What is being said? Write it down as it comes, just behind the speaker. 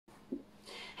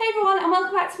Hey everyone, and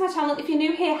welcome back to my channel. If you're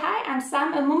new here, hi, I'm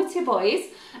Sam and Mum of two boys,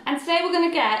 and today we're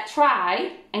going to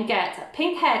try and get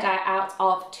pink hair dye out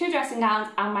of two dressing gowns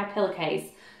and my pillowcase.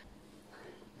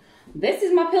 This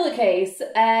is my pillowcase.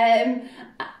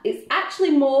 It's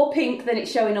actually more pink than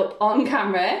it's showing up on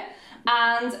camera,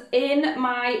 and in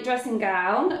my dressing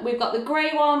gown we've got the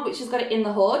grey one which has got it in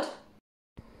the hood.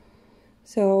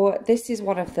 So this is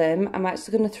one of them. I'm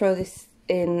actually going to throw this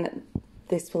in.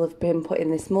 This will have been put in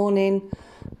this morning,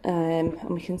 and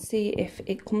we can see if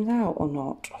it comes out or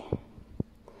not.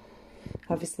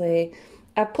 Obviously,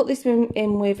 I've put this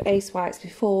in with Ace Whites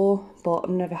before, but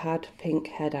I've never had pink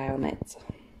hair dye on it.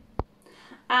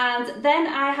 And then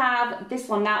I have this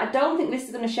one. Now, I don't think this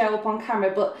is going to show up on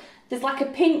camera, but there's like a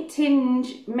pink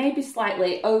tinge, maybe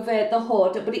slightly, over the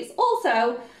hood, but it's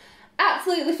also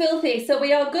absolutely filthy. So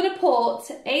we are going to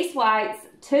put Ace Whites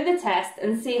to the test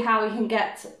and see how we can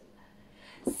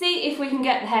see if we can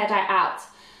get the hair dye out.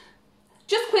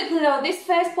 Just quickly though, this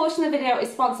first portion of the video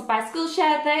is sponsored by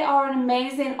Skillshare. They are an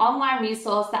amazing online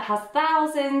resource that has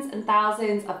thousands and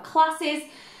thousands of classes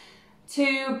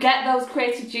to get those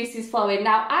creative juices flowing.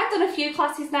 Now, I've done a few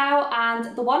classes now,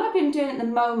 and the one I've been doing at the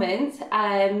moment,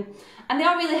 and they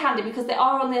are really handy because they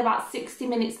are only about 60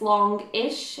 minutes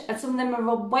long-ish, and some of them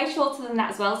are way shorter than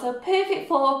that as well, so perfect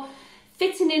for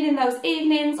fitting in those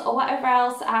evenings or whatever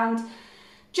else, and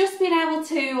just being able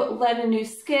to learn a new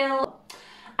skill.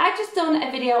 I've just done a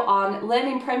video on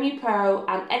learning Premiere Pro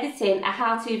and editing a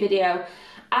how-to video.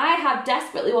 I have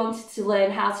desperately wanted to learn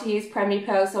how to use Premiere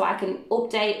Pro so I can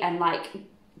update and like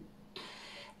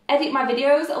edit my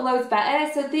videos loads better.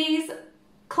 So these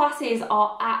classes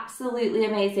are absolutely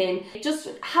amazing. Just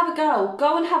have a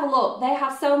go and have a look. They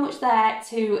have so much there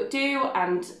to do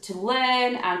and to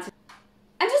learn and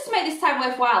just to make this time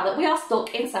worthwhile that we are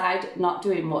stuck inside not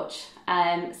doing much.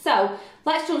 So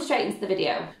let's jump straight into the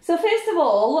video. So first of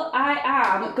all, I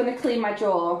am going to clean my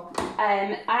drawer.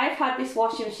 I've had this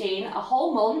washing machine a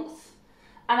whole month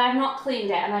and I've not cleaned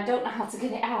it, and I don't know how to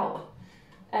get it out.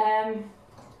 I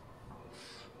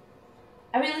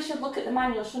really should look at the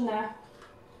manual, shouldn't I?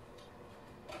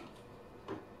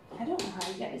 I don't know how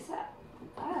to get this out.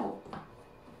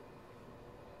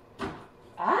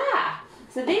 Ah!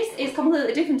 So this is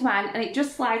completely different to mine, and it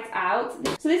just slides out.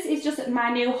 So this is just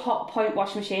my new Hot Point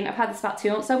washing machine. I've had this about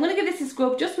 2 months. So I'm going to give this a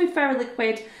scrub just with Fairy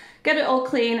Liquid, get it all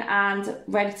clean and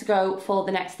ready to go for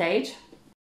the next stage.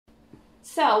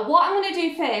 So what I'm going to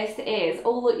do first is,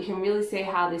 oh look, you can really see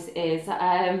how this is.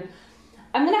 I'm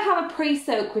going to have a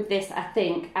pre-soak with this, I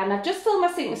think. And I've just filled my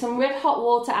sink with some red hot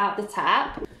water out the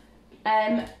tap.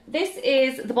 This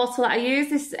is the bottle that I use.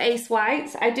 This is Ace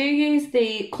Whites. I do use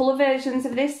the colour versions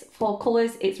of this for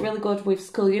colours. It's really good with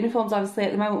school uniforms. Obviously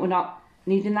at the moment we're not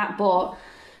needing that, but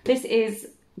this is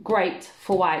great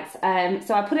for whites.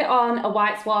 So I put it on a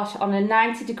whites wash on a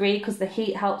 90 degree because the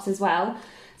heat helps as well.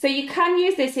 So you can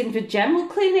use this in for general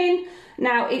cleaning.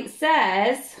 Now it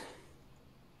says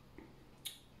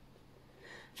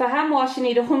for hand wash you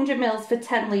need 100 mils for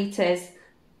 10 litres.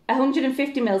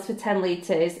 150 mils for 10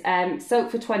 litres, soak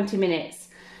for 20 minutes.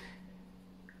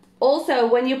 Also,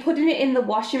 when you're putting it in the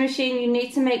washing machine, you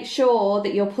need to make sure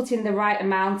that you're putting the right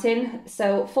amount in.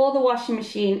 So for the washing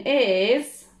machine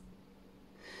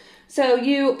so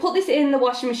you put this in the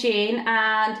washing machine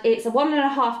and it's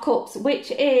 1.5 cups,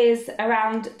 which is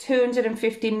around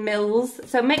 250 mils.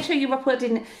 So make sure you're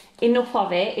putting enough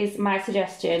of it, is my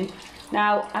suggestion.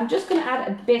 Now, I'm just going to add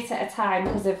a bit at a time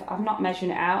because I'm not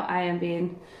measuring it out.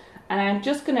 And I'm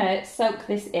just going to soak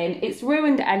this in. It's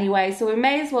ruined anyway, so we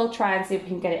may as well try and see if we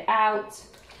can get it out.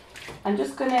 I'm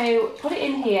just going to put it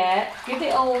in here, give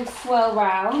it a little swirl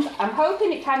round. I'm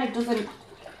hoping it kind of doesn't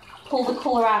pull the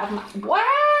colour out of my...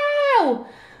 Wow!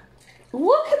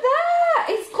 Look at that!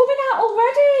 It's coming out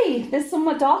already. There's some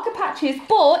more darker patches,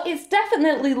 but it's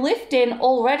definitely lifting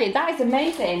already. That is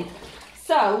amazing.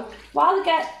 So,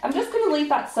 I'm just going to leave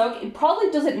that soak. It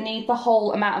probably doesn't need the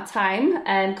whole amount of time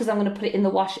because I'm going to put it in the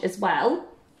wash as well.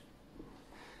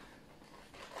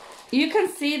 You can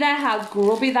see there how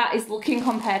grubby that is looking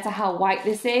compared to how white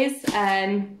this is.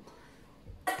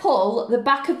 Pull the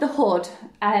back of the hood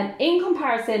in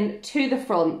comparison to the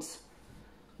front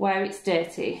where it's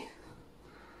dirty.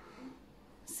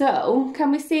 So,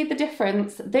 can we see the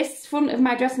difference? This front of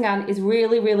my dressing gown is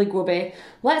really, really grubby.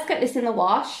 Let's get this in the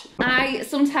wash. I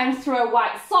sometimes throw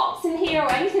white socks in here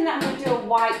or anything that I'm going to do a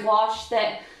white wash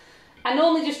that I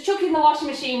normally just chuck in the washing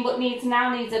machine but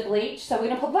now needs a bleach. So we're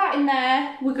going to put that in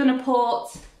there. We're going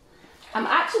to I'm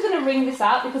actually going to wring this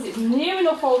out because it's near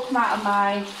enough all come out of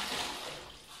my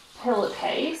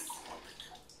pillowcase.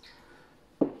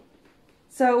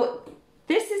 So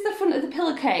this is the front of the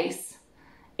pillowcase.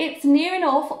 It's near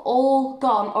enough all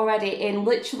gone already in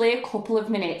literally a couple of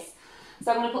minutes.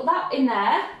 So I'm going to put that in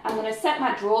there. I'm going to set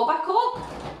my drawer back up.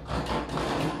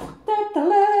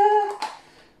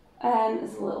 And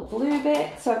there's a little blue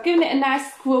bit. So I've given it a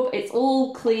nice scrub. It's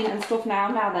all clean and stuff now.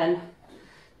 Now then,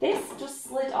 this just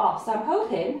slid off. So I'm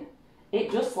hoping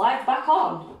it just slides back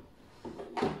on.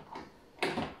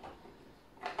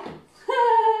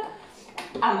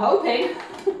 I'm hoping.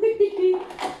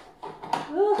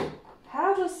 Ugh,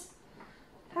 how?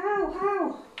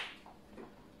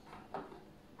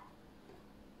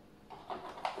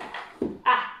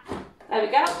 There we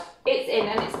go. It's in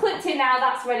and it's clipped in now.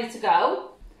 That's ready to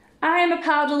go. I am a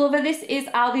powder lover. This is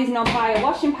Aldi's non-bio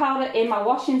washing powder in my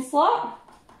washing slot.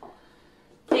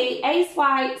 The Ace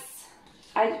Whites,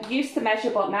 I used to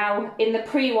measure, but now in the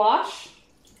pre-wash.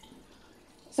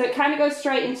 So it kind of goes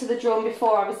straight into the drum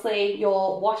before, obviously,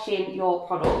 you're washing your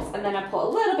products. And then I put a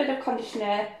little bit of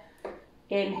conditioner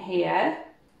in here.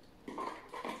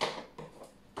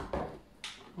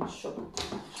 I'll shut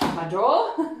my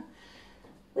drawer.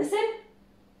 Listen.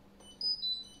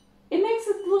 It makes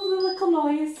a lovely little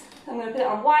noise. I'm going to put it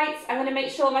on whites. I'm going to make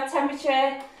sure my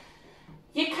temperature,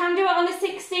 you can do it on a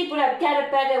 60, but I get a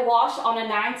better wash on a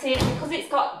 90. Because it's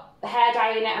got hair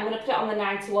dye in it, I'm going to put it on the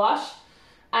 90 wash.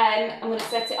 I'm going to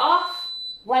set it off,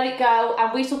 let it go,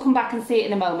 and we shall come back and see it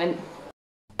in a moment.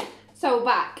 So we're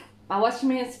back. My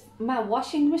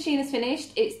washing machine is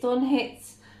finished. It's done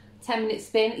its 10-minute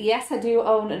spin. Yes, I do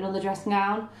own another dressing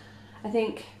gown. I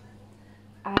think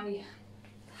I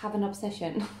have an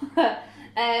obsession.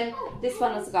 This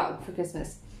one I got for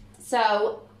Christmas.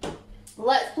 So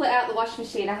let's put it out the washing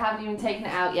machine. I haven't even taken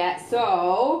it out yet.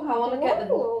 So I want to get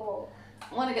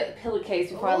the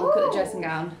pillowcase before I look at the dressing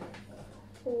gown.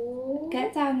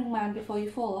 Get down, young man, before you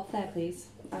fall off there, please.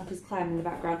 Uncle's climbing in the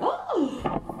background.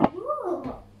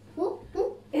 Oh!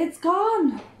 It's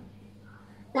gone.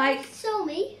 Like, show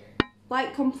me.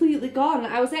 Like completely gone.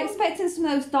 I was expecting some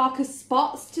of those darker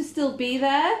spots to still be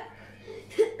there.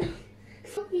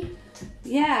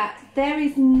 Yeah, there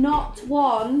is not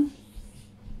one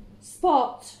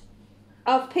spot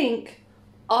of pink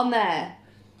on there.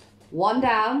 One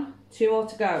down, 2 more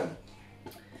to go.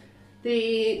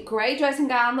 The grey dressing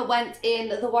gown that went in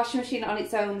the washing machine on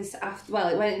its own this after, well,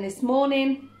 it went in this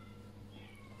morning.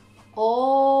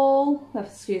 All,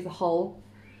 excuse the hole.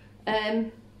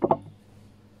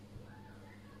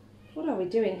 What are we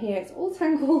doing here? It's all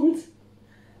tangled.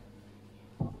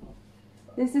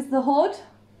 This is the hood.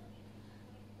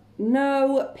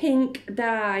 No pink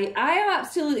dye. I am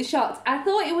absolutely shocked. I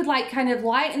thought it would like kind of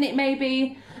lighten it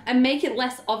maybe and make it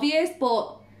less obvious,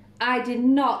 but I did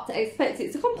not expect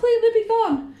it to completely be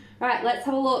gone. Right, let's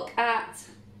have a look at,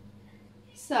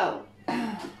 so,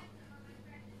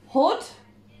 hood,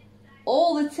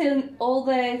 all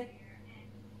the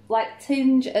like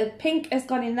tinge of pink has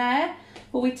gone in there,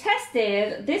 but we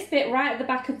tested this bit right at the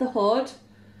back of the hood.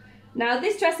 Now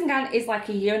this dressing gown is like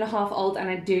 1.5 years old, and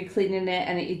I do clean in it,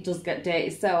 and it does get dirty.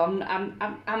 So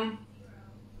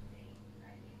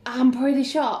I'm pretty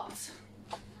shocked.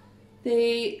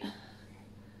 The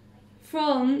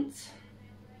front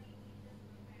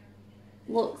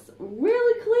looks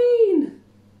really clean.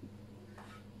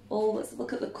 Oh, let's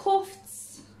look at the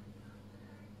cuffs.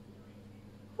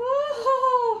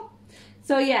 Oh.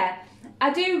 So yeah,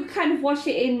 I do kind of wash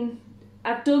it in.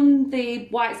 I've done the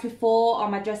whites before on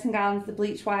my dressing gowns, the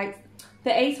bleach whites,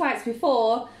 the Ace Whites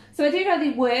before, so I do know they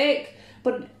work,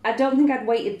 but I don't think I'd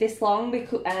waited this long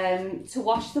because, to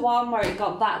wash the one where it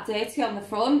got that dirty on the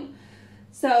front.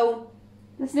 So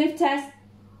the sniff test,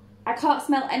 I can't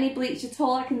smell any bleach at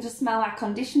all. I can just smell our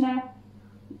conditioner.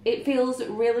 It feels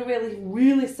really, really,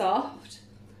 really soft.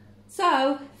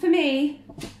 So for me,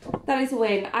 that is a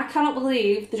win. I cannot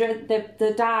believe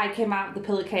the dye came out of the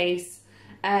pillowcase.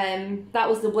 That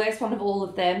was the worst one of all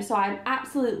of them, so I'm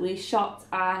absolutely shocked.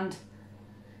 And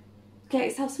get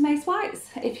yourself some Ace Whites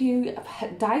if you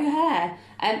dye your hair.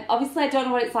 Obviously I don't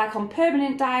know what it's like on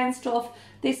permanent dye and stuff.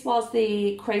 This was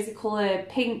the crazy colour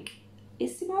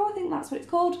Pinkissimo, I think that's what it's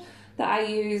called, that I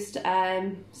used.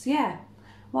 So yeah,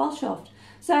 well shoved.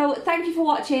 So thank you for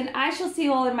watching. I shall see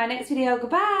you all in my next video.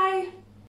 Goodbye.